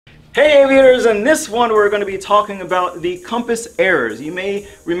Hey aviators, in this one we're going to be talking about the compass errors. You may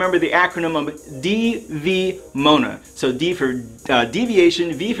remember the acronym of DVMONA. So D for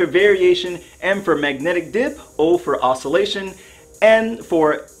deviation, V for variation, M for magnetic dip, O for oscillation, N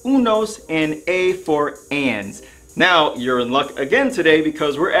for unos, and A for ands. Now you're in luck again today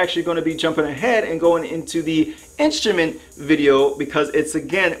because we're actually going to be jumping ahead and going into the instrument video, because it's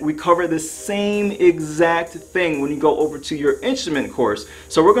again, we cover the same exact thing when you go over to your instrument course.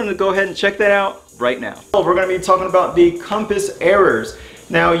 So we're going to go ahead and check that out right now. We're going to be talking about the compass errors.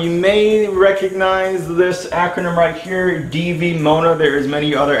 Now you may recognize this acronym right here, DVMONA. There's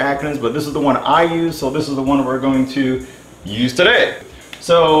many other acronyms, but this is the one I use, so this is the one we're going to use today.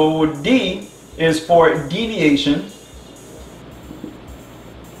 So D is for deviation,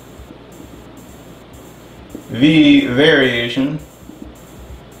 V variation,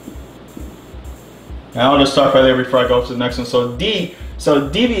 and I'll just stop right there before I go to the next one. So D, so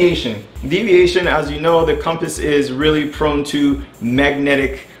deviation. Deviation, as you know, the compass is really prone to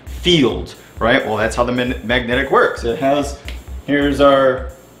magnetic field, right? Well, that's how the magnetic works. It has, here's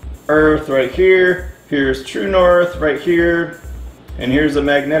our Earth right here, here's true north right here, and here's the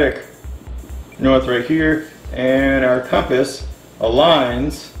magnetic north right here, and our compass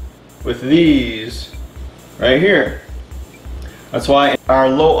aligns with these right here. That's why our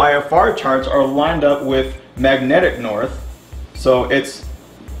low IFR charts are lined up with magnetic north, so it's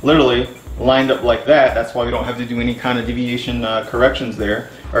literally lined up like that. That's why we don't have to do any kind of deviation corrections there,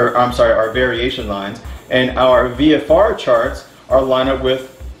 or I'm sorry, our variation lines. And our VFR charts are lined up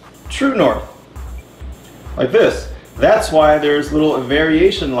with true north like this. That's why there's little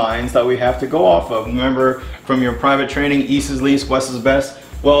variation lines that we have to go off of. Remember from your private training, east is least, west is best?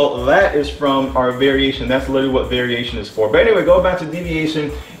 Well, that is from our variation. That's literally what variation is for. But anyway, go back to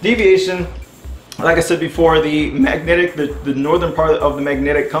deviation. Deviation, like I said before, the magnetic, the northern part of the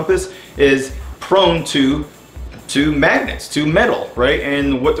magnetic compass is prone to magnets, to metal, right?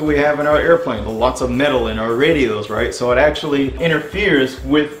 And what do we have in our airplane? Lots of metal in our radios, right? So it actually interferes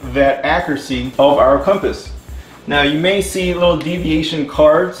with that accuracy of our compass. Now you may see little deviation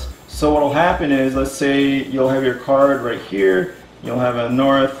cards. So what will happen is, let's say you'll have your card right here. You'll have a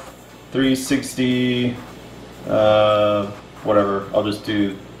north 360, whatever. I'll just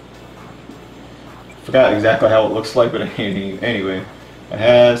do, forgot exactly how it looks like, but anyway, it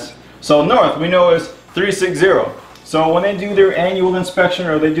has, so north we know is 360. So when they do their annual inspection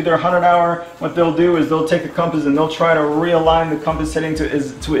or they do their 100-hour, what they'll do is they'll take the compass and they'll try to realign the compass heading to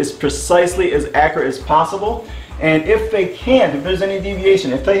as precisely as accurate as possible. And if they can't, if there's any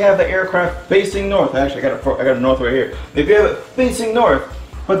deviation, if they have the aircraft facing north, actually I got a north right here. If they have it facing north,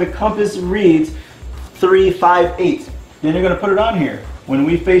 but the compass reads 358, then you're going to put it on here. When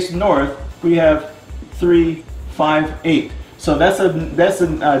we face north, we have 358. So that's a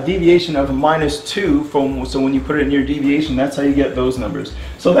deviation of -2 from, so when you put it in your deviation, that's how you get those numbers.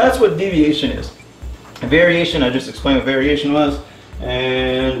 So that's what deviation is. Variation, I just explained what variation was.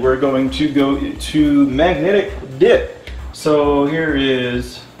 And we're going to go to magnetic dip. So here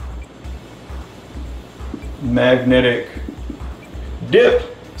is magnetic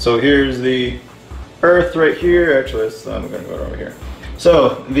dip. So here's the Earth right here. Actually, I'm going to go over here.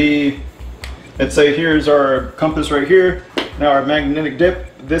 So let's say here's our compass right here. Now our magnetic dip.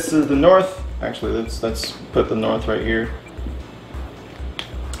 This is the north. Actually, let's put the north right here.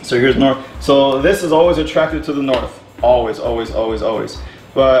 So here's north. So this is always attracted to the north. Always, always, always, always.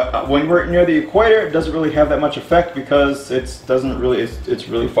 But when we're near the equator, it doesn't really have that much effect because it's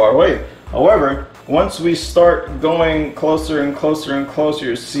really far away. However, once we start going closer and closer and closer,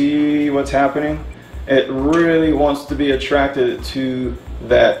 you see what's happening? It really wants to be attracted to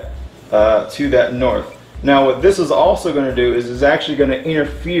that north. Now, what this is also going to do is it's actually going to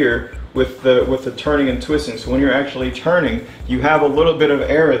interfere with the turning and twisting. So when you're actually turning, you have a little bit of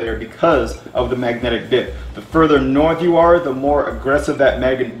error there because of the magnetic dip. The further north you are, the more aggressive that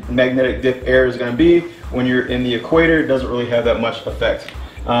magnetic dip error is going to be. When you're in the equator, it doesn't really have that much effect.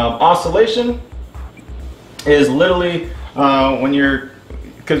 Oscillation is literally when you're,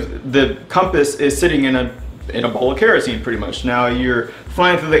 because the compass is sitting in a bowl of kerosene pretty much. Now you're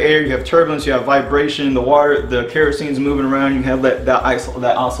flying through the air, you have turbulence, you have vibration, the water, the kerosene's moving around, you have that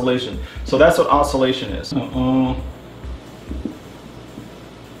oscillation. So that's what oscillation is.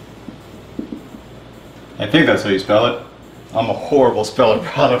 I think that's how you spell it. I'm a horrible speller,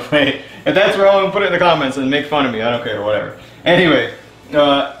 by the way. If that's wrong, put it in the comments and make fun of me. I don't care, whatever. Anyway,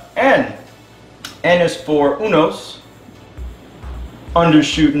 N. N is for unos,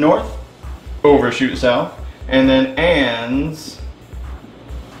 undershoot north, overshoot south. And then ands,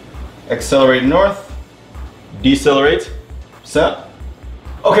 accelerate north, decelerate south.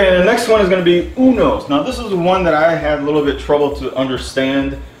 Okay, the next one is going to be unos. Now this is one that I had a little bit trouble to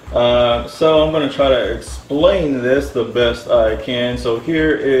understand. So I'm going to try to explain this the best I can. So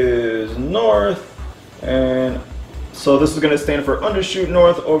here is north, and so this is going to stand for undershoot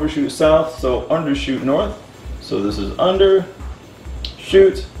north, overshoot south. So undershoot north. So this is under,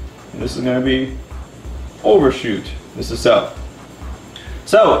 shoot, and this is going to be overshoot. This is south.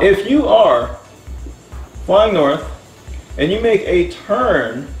 So if you are flying north and you make a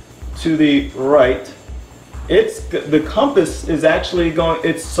turn to the right, the compass is actually going,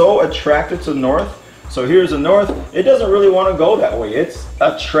 it's so attracted to the north. So here's the north, it doesn't really want to go that way. It's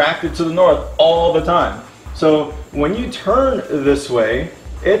attracted to the north all the time. So when you turn this way,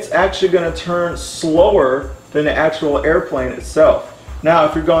 it's actually going to turn slower than the actual airplane itself. Now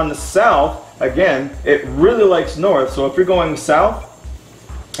if you're going to south, again, it really likes north. So if you're going south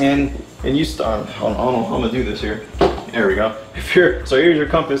and you start, I don't know how I'm gonna do this here. There we go. So here's your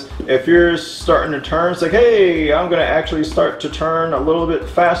compass. If you're starting to turn, it's like, hey, I'm gonna actually start to turn a little bit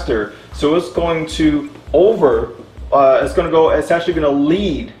faster. So it's going to it's actually gonna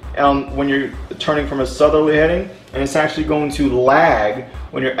lead when you're turning from a southerly heading, and it's actually going to lag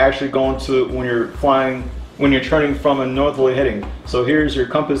when you're actually when you're turning from a northerly heading. So here's your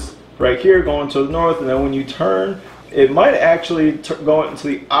compass right here going to the north, and then when you turn, it might actually go into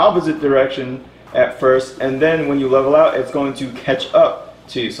the opposite direction at first, and then when you level out, it's going to catch up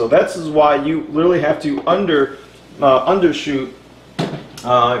to you. So that's why you literally have to undershoot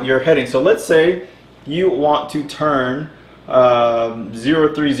your heading. So let's say you want to turn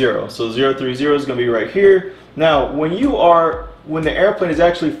 030. So 030 is going to be right here. Now when the airplane is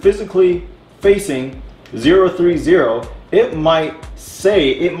actually physically facing 030, it might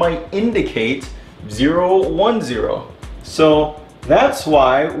indicate 010. So that's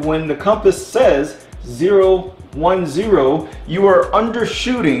why when the compass says 010, you are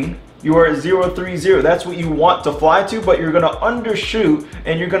undershooting. You are at 030. That's what you want to fly to, but you're going to undershoot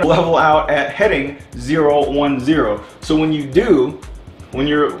and you're going to level out at heading 010. So when you do, when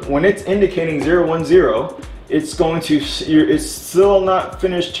it's indicating 010, it's still not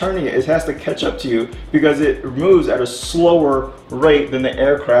finished turning it. It has to catch up to you because it moves at a slower rate than the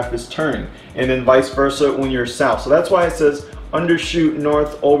aircraft is turning, and then vice versa when you're south. So that's why it says undershoot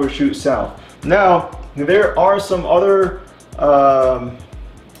north, overshoot south. Now there are some other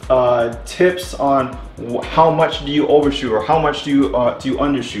tips on how much do you overshoot or how much do you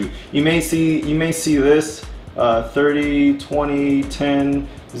undershoot. You may see this 30, 20, 10,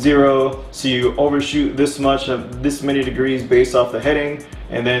 0. So you overshoot this much of this many degrees based off the heading,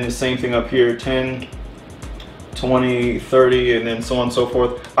 and then the same thing up here, 10, 20, 30, and then so on and so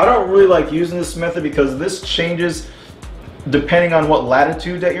forth. I don't really like using this method because this changes depending on what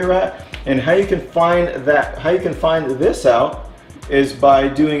latitude that you're at. And how you can find this out is by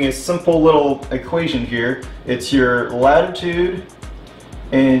doing a simple little equation here. It's your latitude,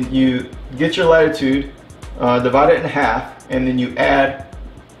 and you get your latitude, divide it in half, and then you add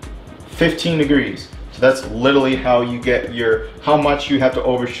 15 degrees. So that's literally how you get how much you have to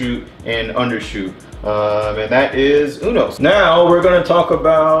overshoot and undershoot. And that is unos. Now we're going to talk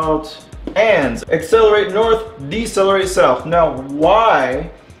about ands. Accelerate north, decelerate south. Now why,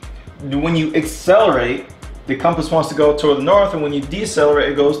 when you accelerate, the compass wants to go toward the north, and when you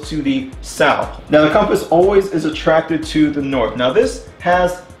decelerate, it goes to the south. Now the compass always is attracted to the north. Now this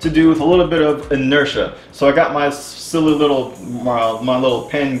has to do with a little bit of inertia. So I got my silly little, my little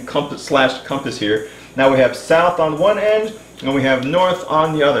pen compass here. Now we have south on one end, and we have north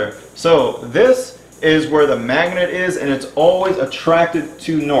on the other. So this is where the magnet is, and it's always attracted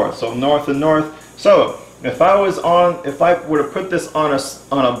to north. So north and north. So if I were to put this on a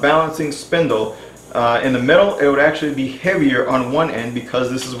balancing spindle, in the middle, it would actually be heavier on one end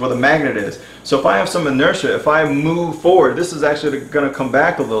because this is where the magnet is. So if I have some inertia, if I move forward, this is actually going to come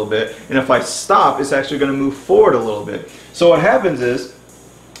back a little bit, and if I stop, it's actually going to move forward a little bit. So what happens is,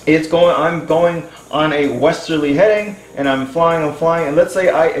 I'm going on a westerly heading, and I'm flying, and let's say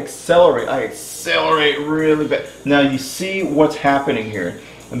I accelerate really bad. Now you see what's happening here.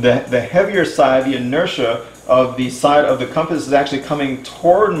 The heavier side, the inertia of the side of the compass is actually coming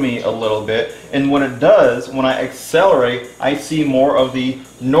toward me a little bit, and when it does, when I accelerate, I see more of the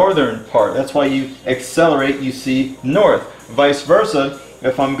northern part. That's why you accelerate, you see north. Vice versa,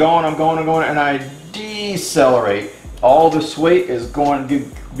 if I'm going, and I decelerate, all this weight is going to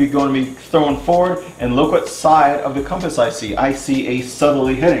be thrown forward, and look what side of the compass I see. I see a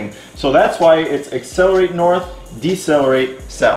southerly heading. So that's why it's accelerate north, decelerate south.